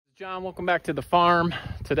John, welcome back to the farm.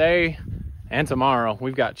 Today and tomorrow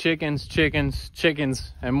we've got chickens,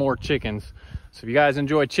 and more chickens. So if you guys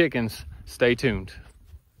enjoy chickens, stay tuned.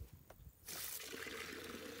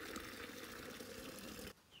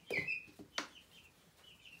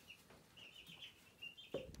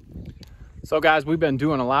 So guys, we've been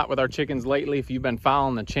doing a lot with our chickens lately. If you've been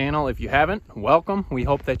following the channel, if you haven't, welcome. We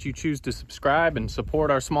hope that you choose to subscribe and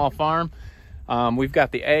support our small farm. We've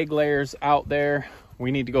got the egg layers out there. We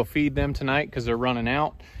need to go feed them tonight because they're running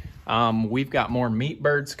out. We've got more meat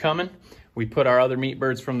birds coming. We put our other meat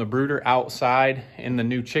birds from the brooder outside in the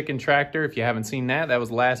new chicken tractor. If you haven't seen that, that was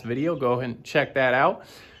the last video. Go ahead and check that out.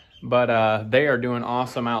 But they are doing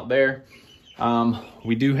awesome out there.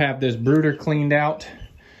 We do have this brooder cleaned out.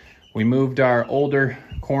 We moved our older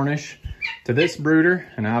Cornish to this brooder,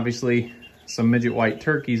 and obviously some midget white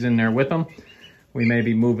turkeys in there with them. We may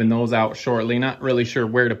be moving those out shortly. Not really sure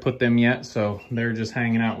where to put them yet, so they're just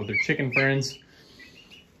hanging out with their chicken friends.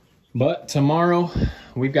 But tomorrow,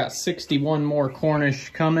 we've got 61 more Cornish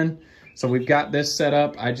coming. So we've got this set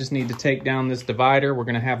up. I just need to take down this divider. We're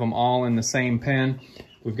gonna have them all in the same pen.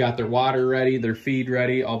 We've got their water ready, their feed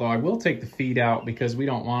ready, although I will take the feed out because we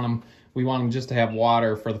don't want them, we want them just to have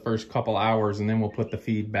water for the first couple hours, and then we'll put the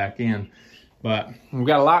feed back in. But we've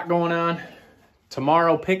got a lot going on.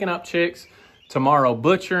 Tomorrow, picking up chicks. Tomorrow,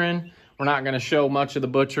 butchering. We're not going to show much of the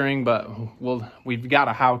butchering, but we've got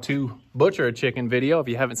a how-to butcher a chicken video. If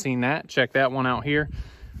you haven't seen that, check that one out here.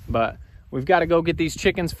 But we've got to go get these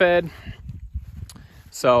chickens fed.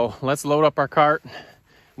 So let's load up our cart.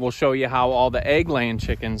 We'll show you how all the egg-laying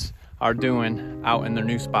chickens are doing out in their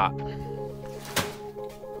new spot.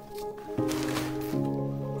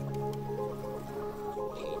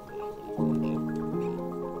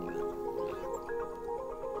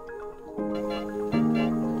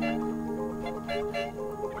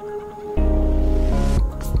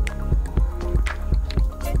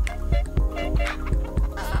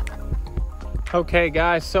 Okay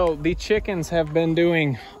guys, so the chickens have been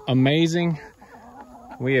doing amazing.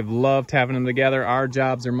 We have loved having them together. Our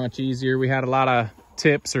jobs are much easier. We had a lot of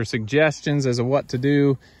tips or suggestions as to what to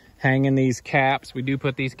do. Hanging these caps. We do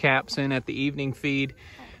put these caps in at the evening feed,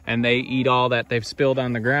 and they eat all that they've spilled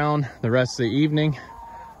on the ground the rest of the evening.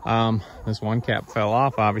 This one cap fell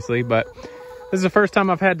off obviously, but this is the first time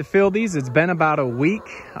I've had to fill these. It's been about a week.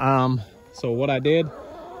 So what I did,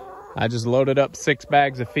 I just loaded up 6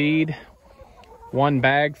 bags of feed. One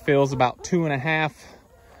bag fills about 2.5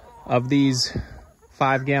 of these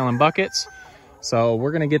 5-gallon buckets. So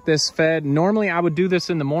we're gonna get this fed. Normally I would do this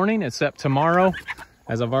in the morning, except tomorrow,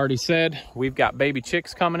 as I've already said, we've got baby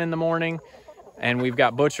chicks coming in the morning and we've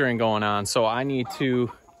got butchering going on. So I need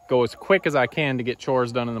to go as quick as I can to get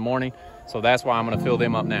chores done in the morning. So that's why I'm gonna fill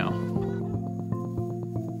them up now.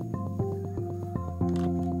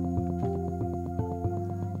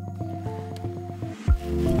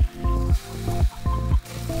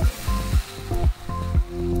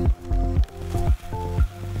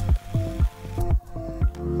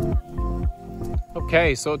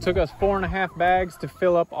 Okay, so it took us 4.5 bags to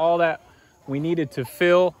fill up all that we needed to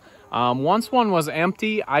fill. Once one was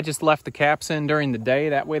empty, I just left the caps in during the day.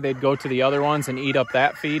 That way they'd go to the other ones and eat up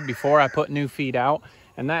that feed before I put new feed out.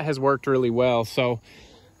 And that has worked really well. So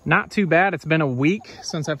not too bad. It's been a week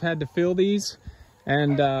since I've had to fill these.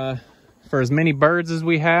 And for as many birds as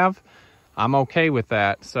we have, I'm okay with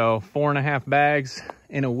that. So 4.5 bags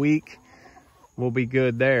in a week will be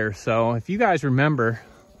good there. So if you guys remember,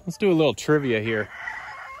 let's do a little trivia here.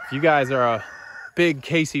 If you guys are a big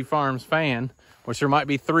Casey Farms fan, which there might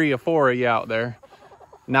be 3 or 4 of you out there,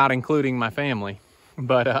 not including my family.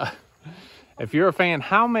 But if you're a fan,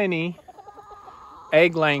 how many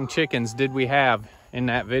egg-laying chickens did we have in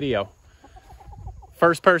that video?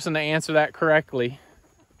 First person to answer that correctly,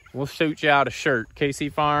 we'll shoot you out a shirt. Casey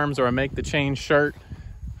Farms or a Make the Change shirt.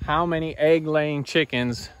 How many egg-laying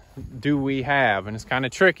chickens do we have? And it's kind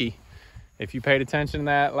of tricky. If you paid attention to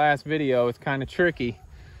that last video, it's kind of tricky.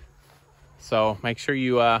 So make sure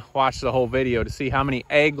you watch the whole video to see how many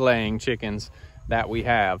egg-laying chickens that we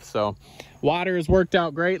have. So water has worked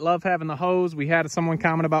out great. Love having the hose. We had someone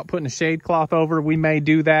comment about putting a shade cloth over. We may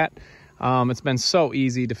do that. It's been so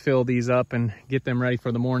easy to fill these up and get them ready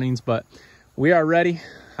for the mornings, but we are ready.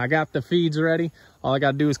 I got the feeds ready. All I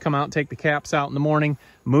got to do is come out and take the caps out in the morning,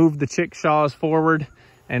 move the chickshaws forward,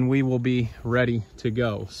 and we will be ready to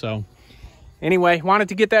go. So anyway, wanted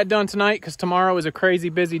to get that done tonight because tomorrow is a crazy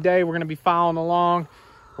busy day. We're going to be following along.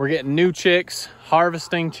 We're getting new chicks,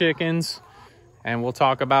 harvesting chickens, and we'll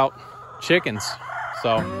talk about chickens.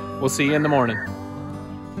 So we'll see you in the morning.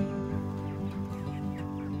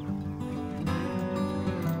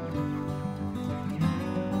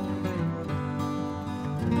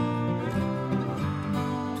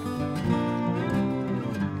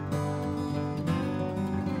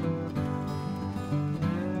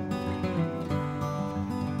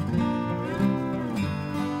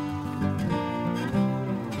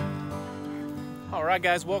 right,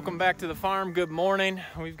 guys, welcome back to the farm. Good morning.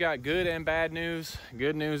 We've got good and bad news.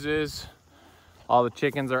 Good news is all the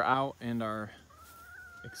chickens are out and are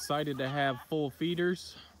excited to have full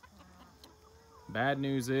feeders. Bad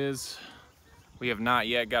news is we have not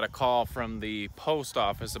yet got a call from the post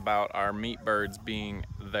office about our meat birds being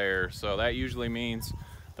there. So that usually means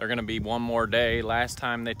they're gonna be one more day. Last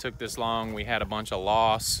time they took this long, we had a bunch of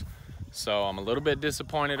loss. So I'm a little bit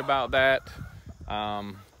disappointed about that.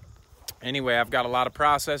 Anyway, I've got a lot of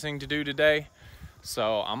processing to do today.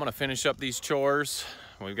 So I'm gonna finish up these chores.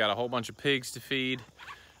 We've got a whole bunch of pigs to feed,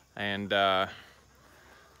 and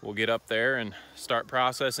we'll get up there and start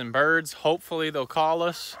processing birds. Hopefully they'll call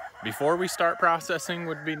us before we start processing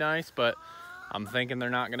would be nice, but I'm thinking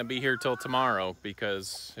they're not gonna be here till tomorrow,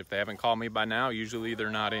 because if they haven't called me by now, usually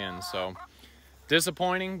they're not in. So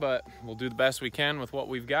disappointing, but we'll do the best we can with what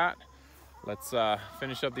we've got. Let's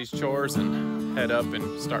finish up these chores and head up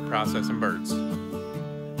and start processing birds.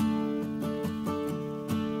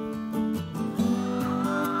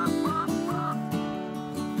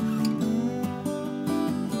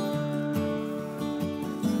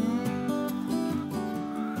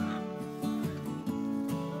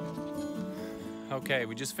 Okay,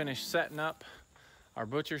 we just finished setting up our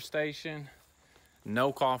butcher station.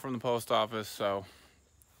 No call from the post office, so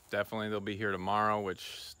definitely they'll be here tomorrow,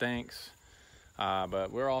 which stinks.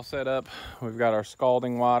 But we're all set up. We've got our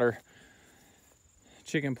scalding water,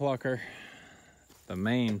 chicken plucker, the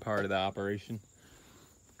main part of the operation.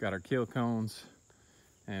 Got our kill cones,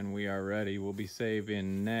 and we are ready. We'll be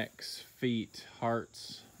saving necks, feet,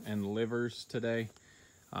 hearts, and livers today.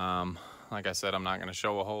 Like I said, I'm not gonna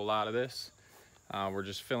show a whole lot of this. We're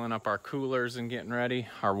just filling up our coolers and getting ready.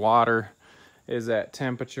 Our water is at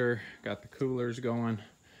temperature. Got the coolers going.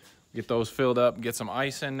 Get those filled up, get some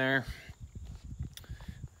ice in there.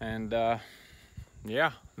 And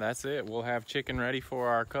yeah, that's it. We'll have chicken ready for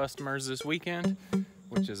our customers this weekend,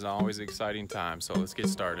 which is always an exciting time. So let's get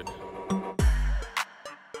started.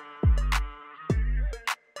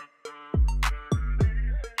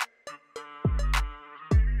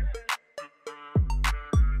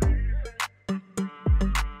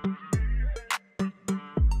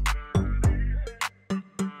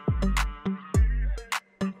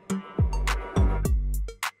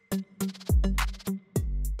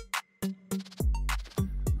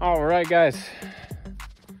 All right, guys,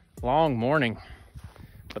 long morning,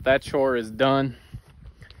 but that chore is done.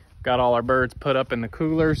 Got all our birds put up in the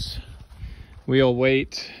coolers. We'll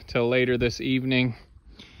wait till later this evening,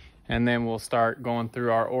 and then we'll start going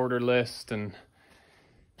through our order list and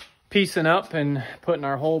piecing up and putting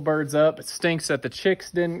our whole birds up. It stinks that the chicks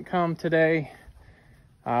didn't come today.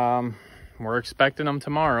 We're expecting them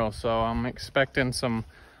tomorrow, so I'm expecting some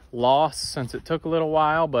loss since it took a little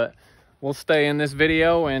while, but we'll stay in this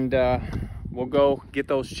video, and we'll go get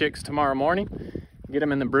those chicks tomorrow morning, get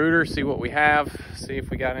them in the brooder, see what we have, see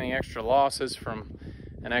if we got any extra losses from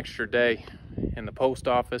an extra day in the post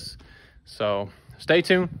office. So stay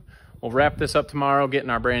tuned. We'll wrap this up tomorrow,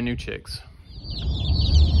 getting our brand new chicks.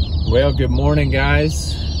 Well, good morning,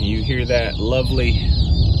 guys. You hear that lovely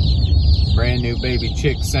brand new baby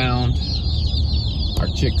chick sound. Our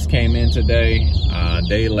chicks came in today,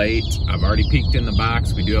 day late. I've already peeked in the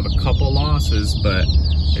box. We do have a couple losses, but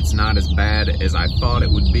it's not as bad as I thought it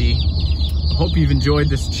would be. I hope you've enjoyed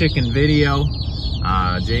this chicken video.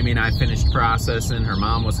 Jamie and I finished processing. Her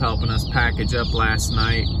mom was helping us package up last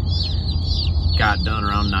night. Got done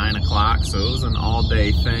around 9 o'clock, so it was an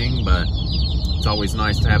all-day thing, but it's always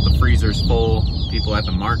nice to have the freezers full. People at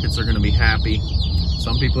the markets are gonna be happy.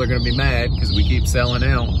 Some people are gonna be mad because we keep selling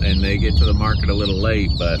out and they get to the market a little late,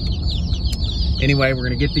 but anyway, we're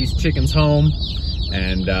gonna get these chickens home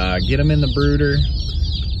and get them in the brooder,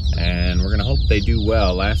 and we're gonna hope they do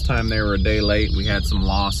well. Last time they were a day late, we had some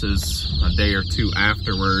losses a day or two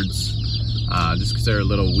afterwards, just because they're a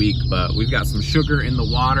little weak, but we've got some sugar in the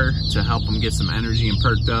water to help them get some energy and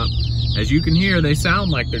perked up. As you can hear, they sound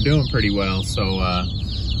like they're doing pretty well, so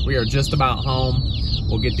we are just about home.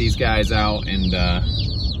 We'll get these guys out and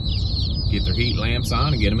get their heat lamps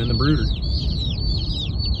on and get them in the brooder.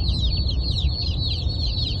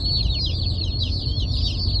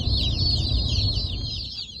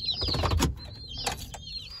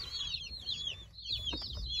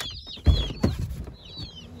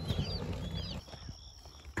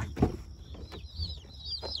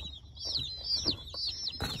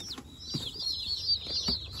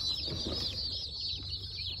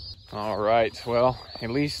 All right, well, at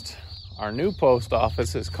least our new post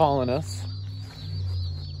office is calling us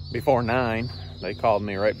before 9. They called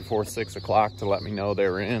me right before 6 o'clock to let me know they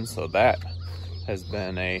were in, so that has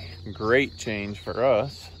been a great change for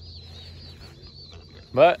us.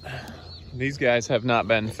 But these guys have not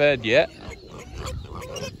been fed yet.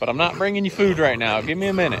 But I'm not bringing you food right now. Give me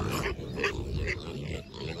a minute.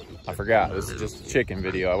 I forgot, this is just a chicken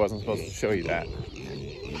video. I wasn't supposed to show you that.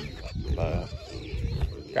 But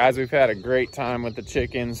guys, we've had a great time with the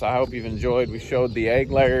chickens. I hope you've enjoyed. We showed the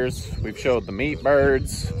egg layers. We've showed the meat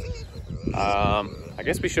birds. I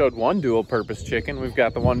guess we showed one dual purpose chicken. We've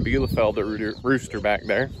got the one Bielefeld rooster back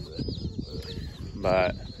there.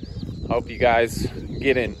 But hope you guys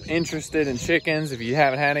get interested in chickens. If you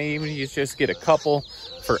haven't had any, even you just get a couple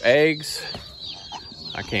for eggs.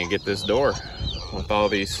 I can't get this door with all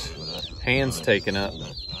these hands taken up.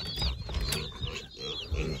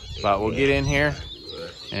 But we'll get in here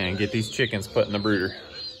and get these chickens put in the brooder.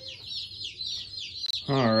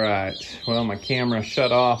 All right, well, my camera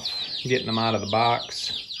shut off getting them out of the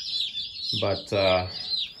box, but this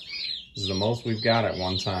is the most we've got at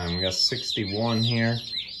one time. We got 61 here.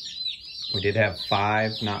 We did have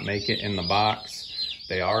 5 not make it in the box.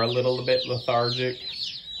 They are a little bit lethargic,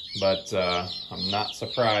 but I'm not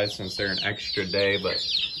surprised since they're an extra day, but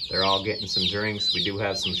they're all getting some drinks. We do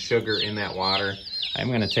have some sugar in that water. I'm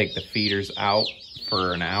gonna take the feeders out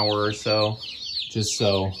for an hour or so, just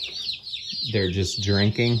so they're just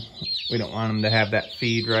drinking. We don't want them to have that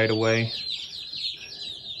feed right away.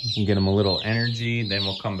 We can get them a little energy, then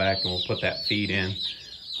we'll come back and we'll put that feed in.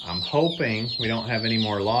 I'm hoping we don't have any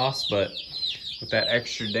more loss, but with that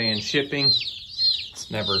extra day in shipping, it's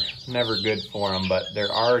never good for them, but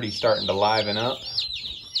they're already starting to liven up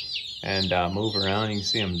and move around. You can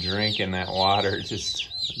see them drinking that water, just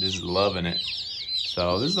loving it.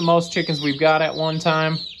 So this is the most chickens we've got at one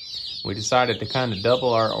time. We decided to kind of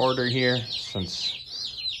double our order here since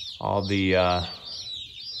all the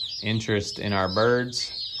interest in our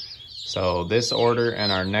birds. So this order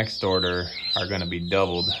and our next order are gonna be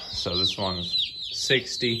doubled. So this one's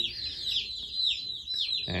 60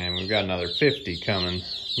 and we've got another 50 coming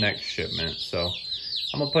next shipment. So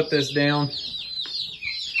I'm gonna put this down,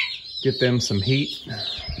 get them some heat.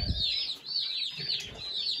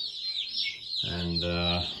 And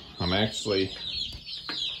I'm actually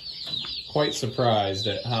quite surprised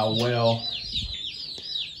at how well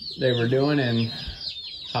they were doing and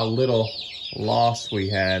how little loss we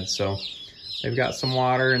had. So they've got some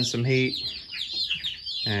water and some heat,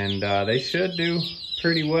 and they should do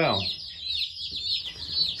pretty well.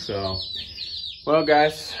 So, well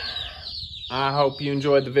guys, I hope you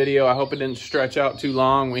enjoyed the video. I hope it didn't stretch out too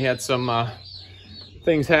long. We had some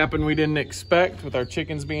things happen we didn't expect with our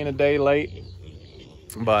chickens being a day late,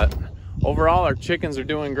 but overall our chickens are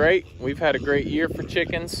doing great. We've had a great year for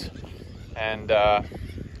chickens, and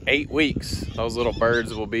 8 weeks, those little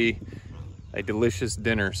birds will be a delicious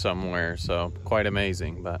dinner somewhere. So quite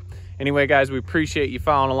amazing. But anyway guys, we appreciate you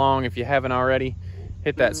following along. If you haven't already,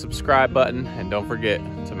 hit that subscribe button and don't forget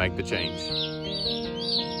to make the change.